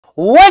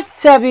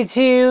What's up, you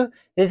two?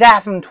 This is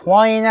that from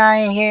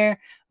 29 here.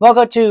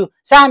 Welcome to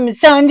Simon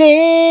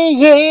Sunday.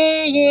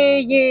 Yeah, yeah,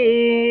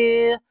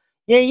 yeah.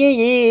 Yeah, yeah,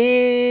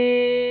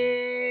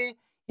 yeah.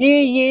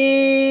 Yeah,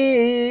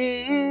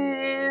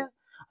 yeah.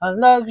 A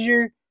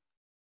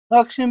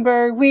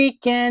Luxembourg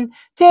weekend.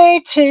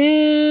 Day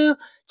two,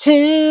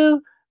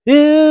 you,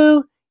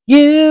 you,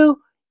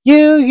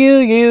 you.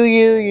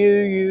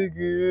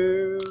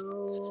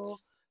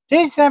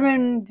 This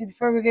time,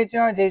 before we get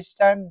started, this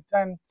time.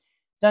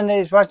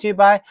 Sunday is brought to you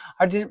by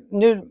our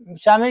new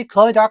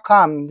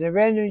SimonClothes.com. The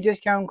brand new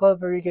discount code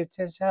for you get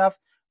 10% off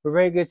for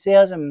very good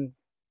sales and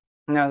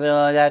nothing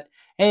like that.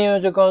 And you know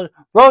to go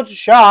Road to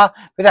Shaw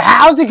with the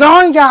how's it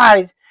going,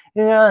 guys?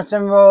 You know,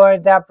 some more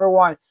like that for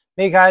one.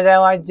 Because I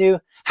like to do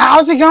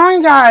how's it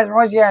going, guys?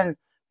 Once again.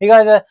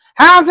 Because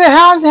how's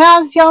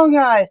it going,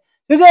 guys?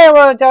 Today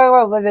we're talking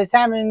about with the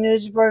Simon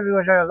News Report. We're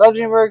going to show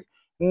Luxembourg.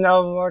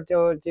 No more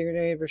to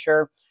for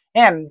sure.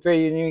 And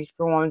very unique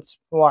for once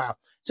in a while.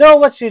 So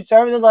let's get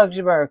started with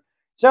Luxembourg.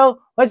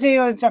 So let's see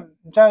what talk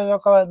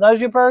about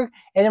Luxembourg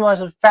and the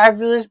most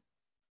fabulous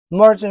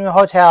modern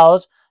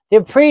hotels.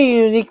 They're pretty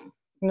unique,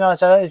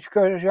 so it's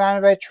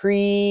surrounded by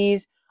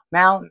trees,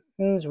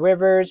 mountains,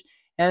 rivers,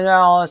 and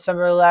all some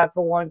of that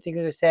for one thing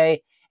to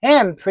say.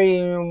 And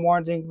pretty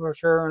one thing for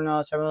sure,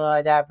 something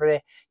like that for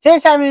the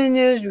today's time in the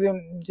news we're gonna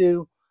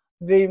do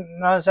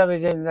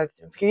something that's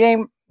a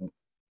game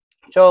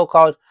show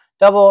called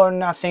Double or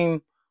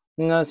Nothing.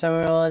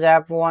 Something like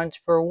that for once.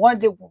 For one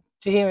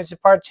team, it's a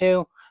part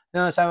two.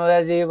 Something like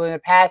that they did in the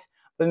past,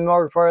 but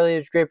more reportedly,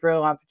 it's great for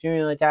an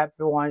opportunity like that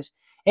for once.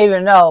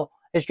 Even though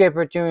it's great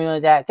for opportunity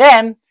like that.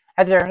 Then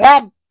after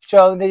that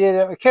show, they did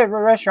a kid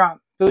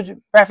restaurant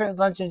food, breakfast,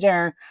 lunch, and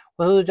dinner.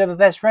 With who's the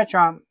best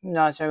restaurant?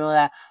 Something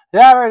like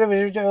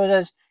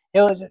that.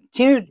 It was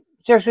two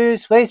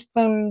just placed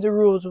the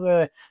rules.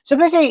 So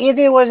basically,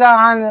 it was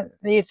on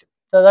the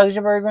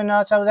Luxembourg and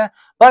all something like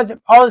that.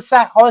 But all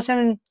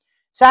the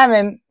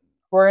Simon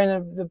were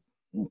in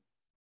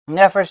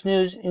that first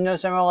news,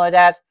 something like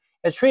that.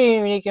 It's pretty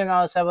unique and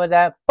all stuff like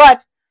that,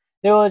 but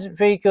it was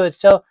pretty good.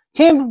 So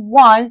team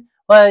one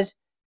was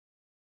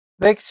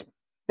Big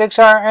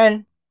Star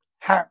and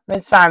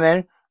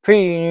Simon,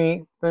 pretty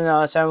unique,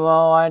 something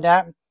like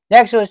that.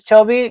 Next was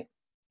Toby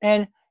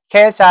and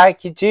KSI,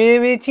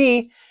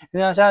 GBT,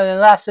 something. And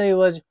lastly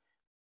was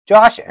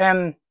Josh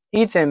and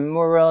Ethan,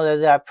 more related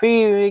to that.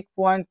 Pretty unique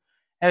one,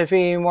 and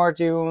pretty more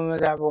to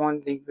that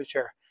one thing for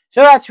sure.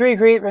 So that's pretty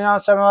great,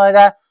 something like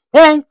that.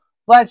 Then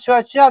let's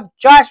switch up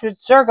Josh with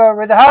Circle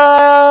with the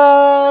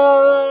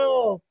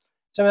hello.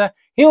 So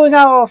he was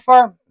not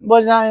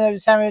in the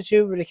Simon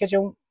two with the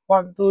kitchen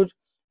one food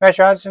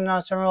restaurants and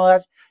something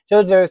like that.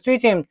 So there were three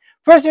teams.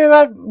 First team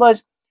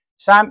was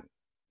Simon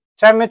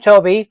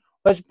Toby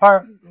was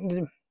part of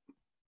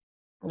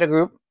the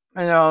group.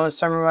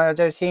 Something like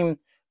their team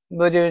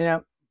was doing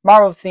a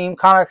Marvel theme,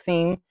 comic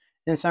theme,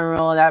 and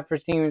something like that for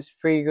teams.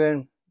 Pretty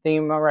good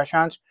theme of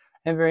restaurants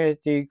and very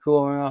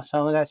cool and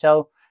something like that.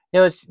 So it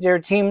was their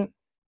team.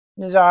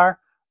 The other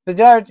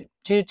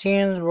two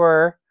teams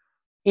were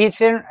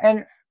Ethan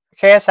and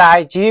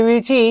KSI,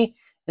 GBT,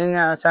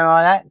 and something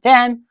like that.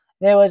 Then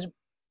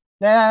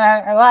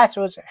last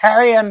was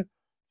Harry and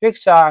Big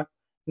Star.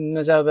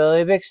 So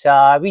Billy Big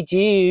Star, we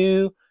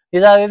do. We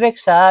love you, Big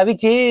Star, we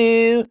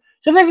do.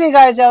 So basically,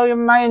 guys, you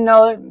might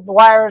know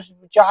where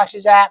Josh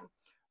is at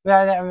in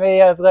that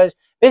video because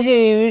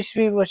basically these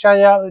people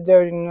started out with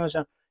their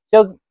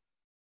so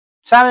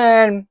Simon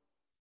and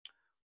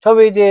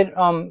Toby did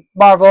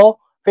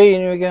Marvel, pretty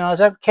unique and all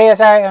stuff.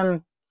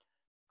 KSI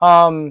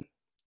and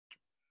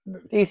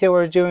Ethan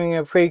were doing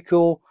a pretty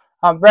cool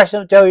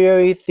wrestling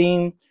WWE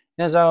theme.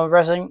 There's a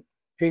wrestling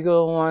pretty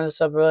cool one and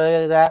stuff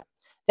related to that.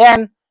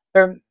 Then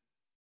for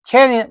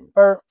Candy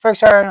or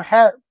Pixar and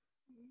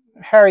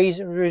Harry's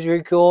was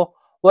really cool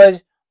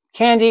was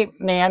Candy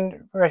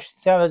Man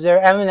some of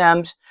their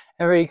M&Ms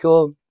and really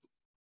cool.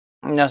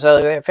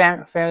 So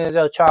family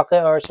of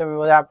chocolate or something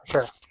like that for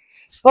sure.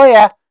 But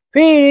yeah,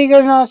 pretty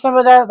good on some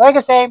of that. Like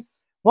I say,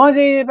 one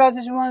thing about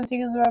this one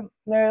thing about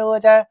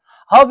with that.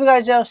 I hope you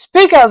guys know.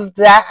 Speak of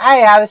that, I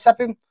have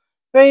something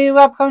for you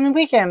upcoming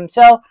weekend.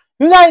 So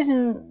you guys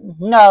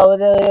know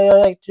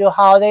the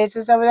holidays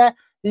and stuff like that.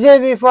 You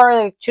did it before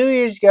like 2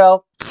 years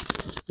ago.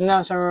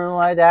 Something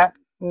like that.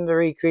 The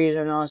recreate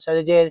and all. So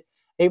they did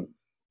a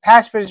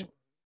past versus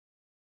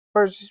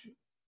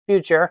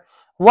future.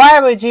 Why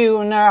would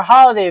you in a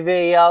holiday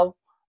video?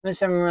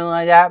 Something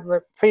like that,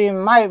 but pretty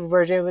my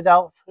version with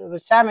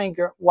Simon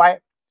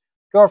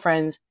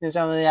girlfriends and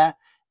something like that.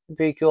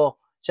 Pretty cool.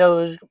 So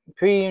it was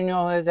pretty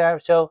like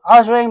that. So I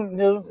was waiting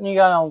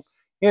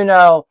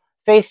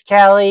Faith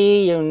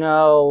Kelly,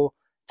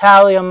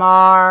 Talia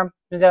Mar.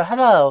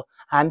 Hello,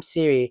 I'm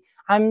Siri.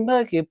 I'm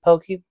Muggy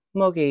Pokey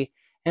Muggy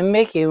and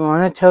make you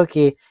wanna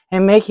toki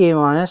and make you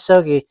wanna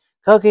soaky.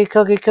 Cookie and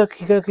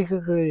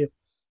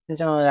something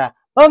like that.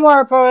 One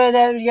more for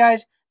that, you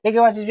guys. Thank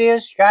you for watching this video.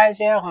 Guys,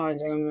 yeah, wow, more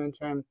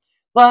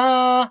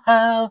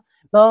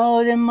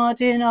than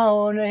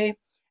only.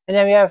 And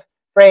then we have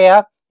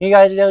Freya. You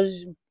guys know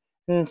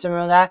and something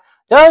like that.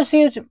 Those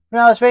teams,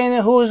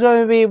 Spain, who's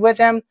going to be with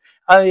them?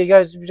 You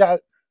guys,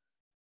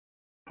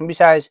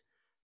 besides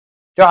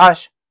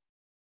Josh,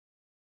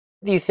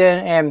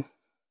 Ethan,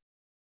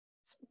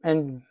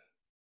 and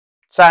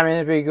Simon,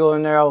 is pretty cool,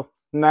 and they're all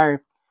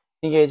married,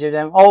 engaged with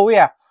them. Oh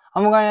yeah,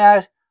 I'm going to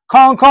ask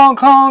Kong,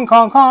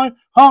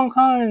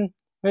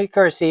 with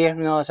Kersey,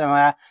 something like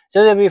that.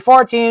 So there'll be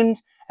 4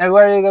 teams, and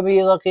where they're going to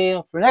be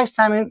looking for next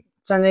time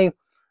Sunday,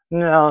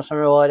 something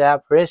like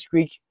that for this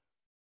week.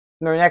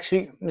 Or next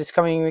week, this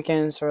coming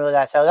weekend, sort of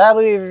that. So that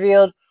will be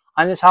revealed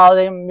on this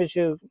holiday, which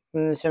you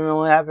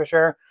similar that for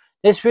sure.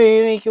 This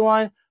pretty unique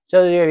one.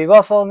 So there'll be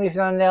Buffalo, Beef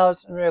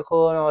Nails, really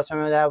cool, and all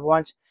something like that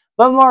once.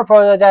 But more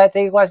important than that,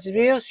 thank you for watching this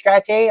video.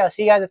 Subscribe today. I'll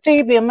see you guys at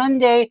 3 p.m.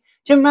 Monday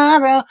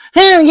tomorrow.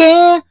 Hell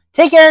yeah!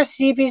 Take care,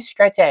 CP.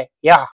 Subscribe today. Yeah.